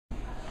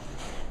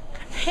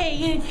Hey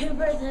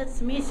YouTubers,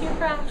 it's me,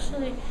 Super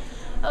Ashley.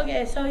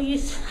 Okay, so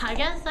I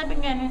guess I've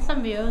been getting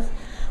some views,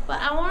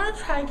 but I want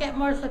to try to get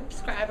more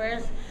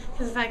subscribers,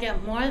 because if I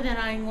get more, then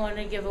I'm going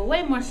to give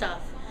away more stuff.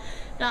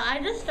 Now,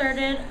 I'm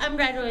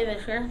graduating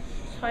this year,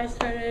 so I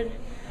started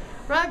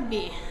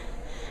Rugby,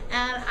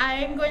 and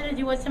I'm going to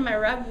do what's in my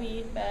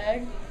Rugby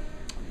bag.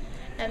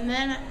 And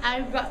then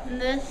I've gotten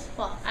this,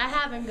 well, I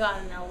haven't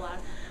gotten a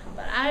lot,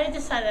 but I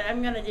decided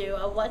I'm going to do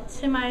a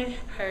what's in my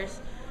purse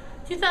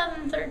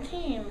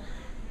 2013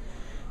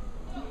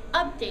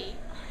 update,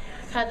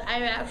 because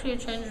I've actually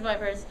changed my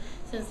purse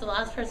since the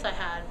last purse I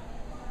had,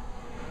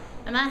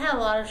 and I had a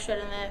lot of shit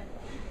in it,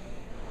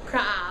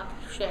 crap,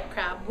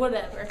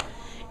 whatever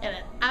in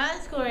it. I'm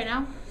at school right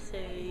now, so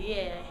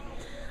yeah,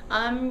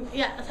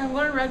 so I'm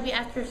going to Rugby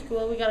after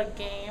school. We got a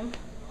game,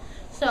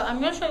 so I'm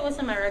going to show you what's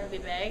in my Rugby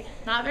bag.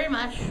 Not very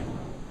much,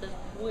 just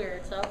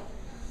weird stuff,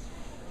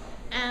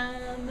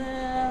 and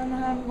then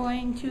I'm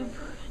going to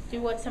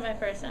do what's in my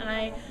purse, and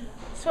I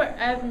swear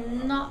I have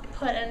not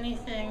put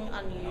anything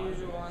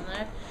unusual in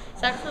there.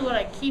 It's actually what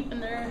I keep in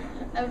there,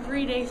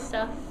 everyday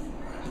stuff.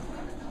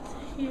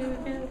 Here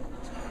we go.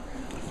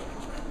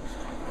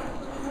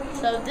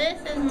 So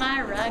this is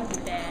my Rugby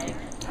bag.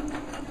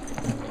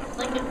 It's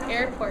like an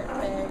airport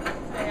bag,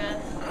 I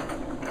guess.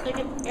 It's like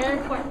an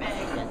airport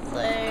bag. It's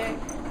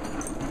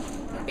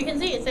like, you can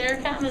see it's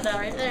Air Canada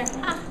right there.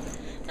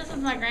 This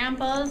is my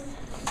grandpa's.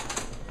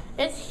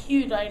 It's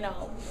huge, I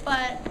know,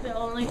 but the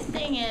only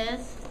thing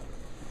is,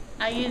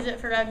 I use it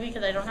for Rugby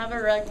because I don't have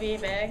a Rugby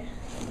bag,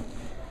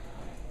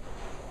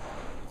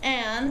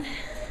 and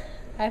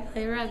I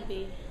play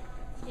Rugby.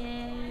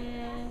 Yay!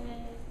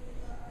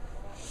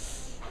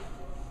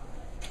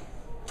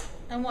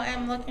 And why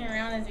I'm looking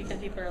around is because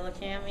people are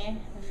looking at me.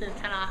 This is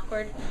kind of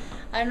awkward.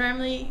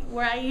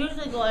 Where I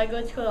usually go, I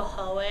go to a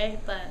hallway,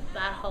 but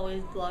that hallway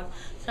is blocked.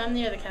 So I'm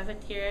near the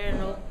cafeteria, an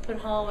open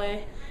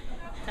hallway.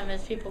 And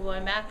there's people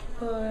going back and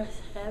forth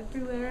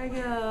everywhere I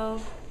go.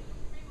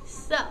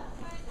 So,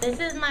 this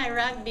is my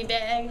Rugby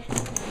bag.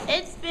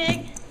 It's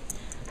big,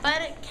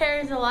 but it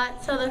carries a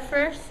lot. So the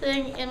first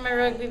thing in my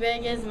Rugby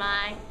bag is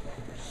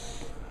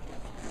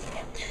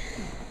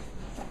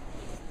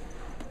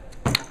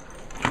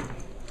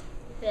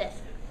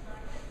this.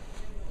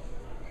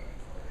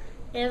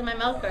 Here's my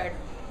mouth guard.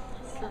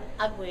 It's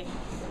ugly.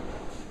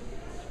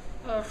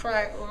 Oh,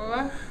 sorry.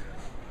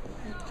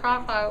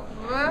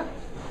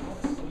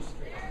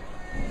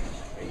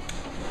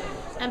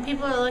 And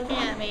people are looking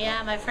at me.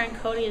 Yeah, my friend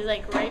Cody is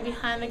like right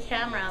behind the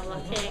camera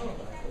looking.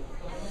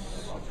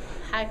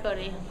 Hi,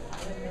 Cody.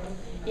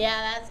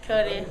 Yeah, that's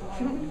Cody.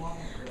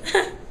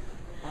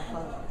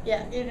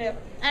 Yeah, you do.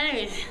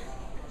 Anyways,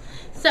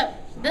 so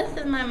this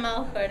is my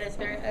mouth guard. It's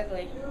very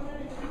ugly.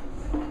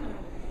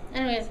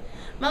 Anyways,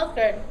 mouth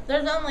guard.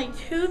 There's only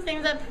two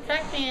things that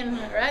protect me in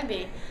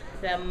Rugby: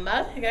 the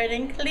mouth guard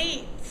and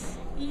cleats.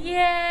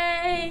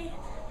 Yay!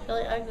 It's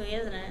really ugly,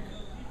 isn't it?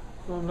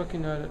 Well, I'm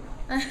looking at it.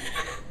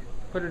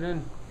 Put it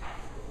in.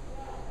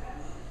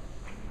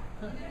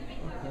 Okay.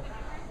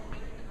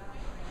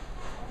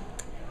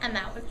 And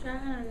that was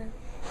done.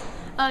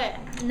 Okay,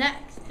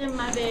 next in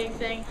my big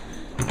thing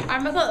are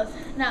my clothes.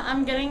 Now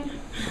I'm getting,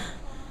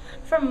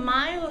 from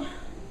my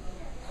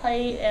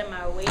height and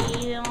my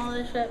weight and all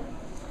this shit,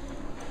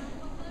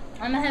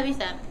 I'm a heavy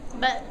set,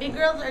 but big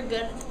girls are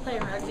good at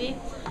playing Rugby.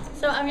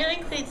 So I'm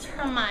getting cleats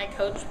from my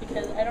coach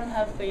because I don't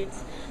have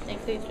cleats. And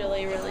cleats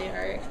really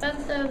are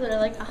expensive. They're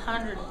like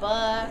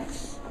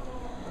 $100.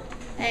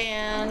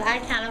 And I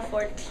can't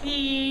afford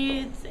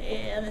cleats,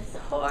 and it's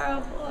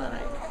horrible, and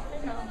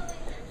I know,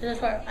 it's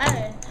just horrible.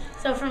 Anyway,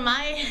 so for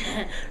my,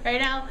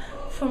 right now,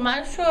 for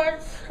my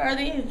shorts are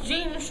these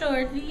jean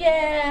shorts,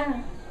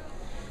 yeah!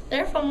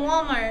 They're from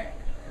Walmart,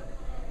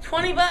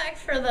 $20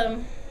 for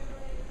them.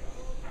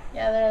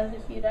 Yeah, they're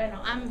huge, I know,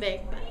 I'm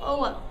big, but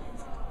oh well,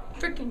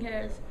 freaking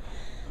cares.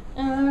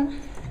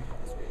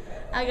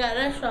 I got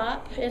a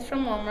shop, it's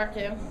from Walmart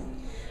too.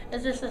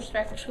 It's just a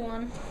stretch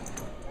one.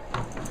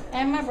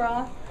 And my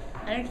bra.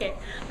 I don't care.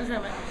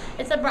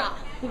 It's a bra.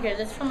 Who cares?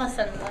 It's from a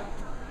Senza.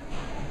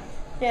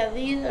 Yeah,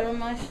 these are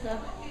my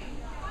stuff.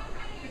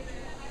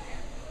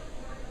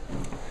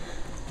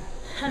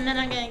 And then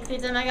I'm getting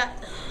cleats, and I got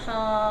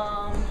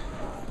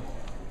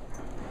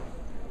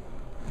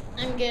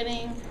I'm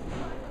getting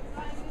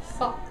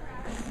socks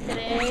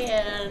today,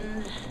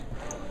 and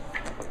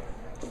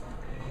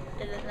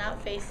is it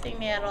not facing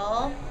me at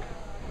all?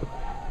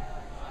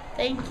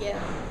 Thank you.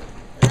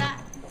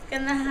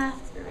 Gonna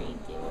have to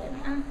redo it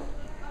now.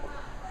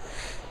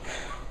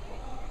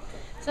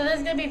 So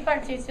there's gonna be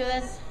part 2 to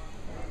this.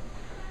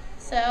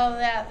 So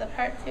yeah, the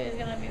part 2 is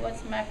gonna be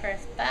what's in my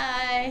purse.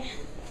 Bye.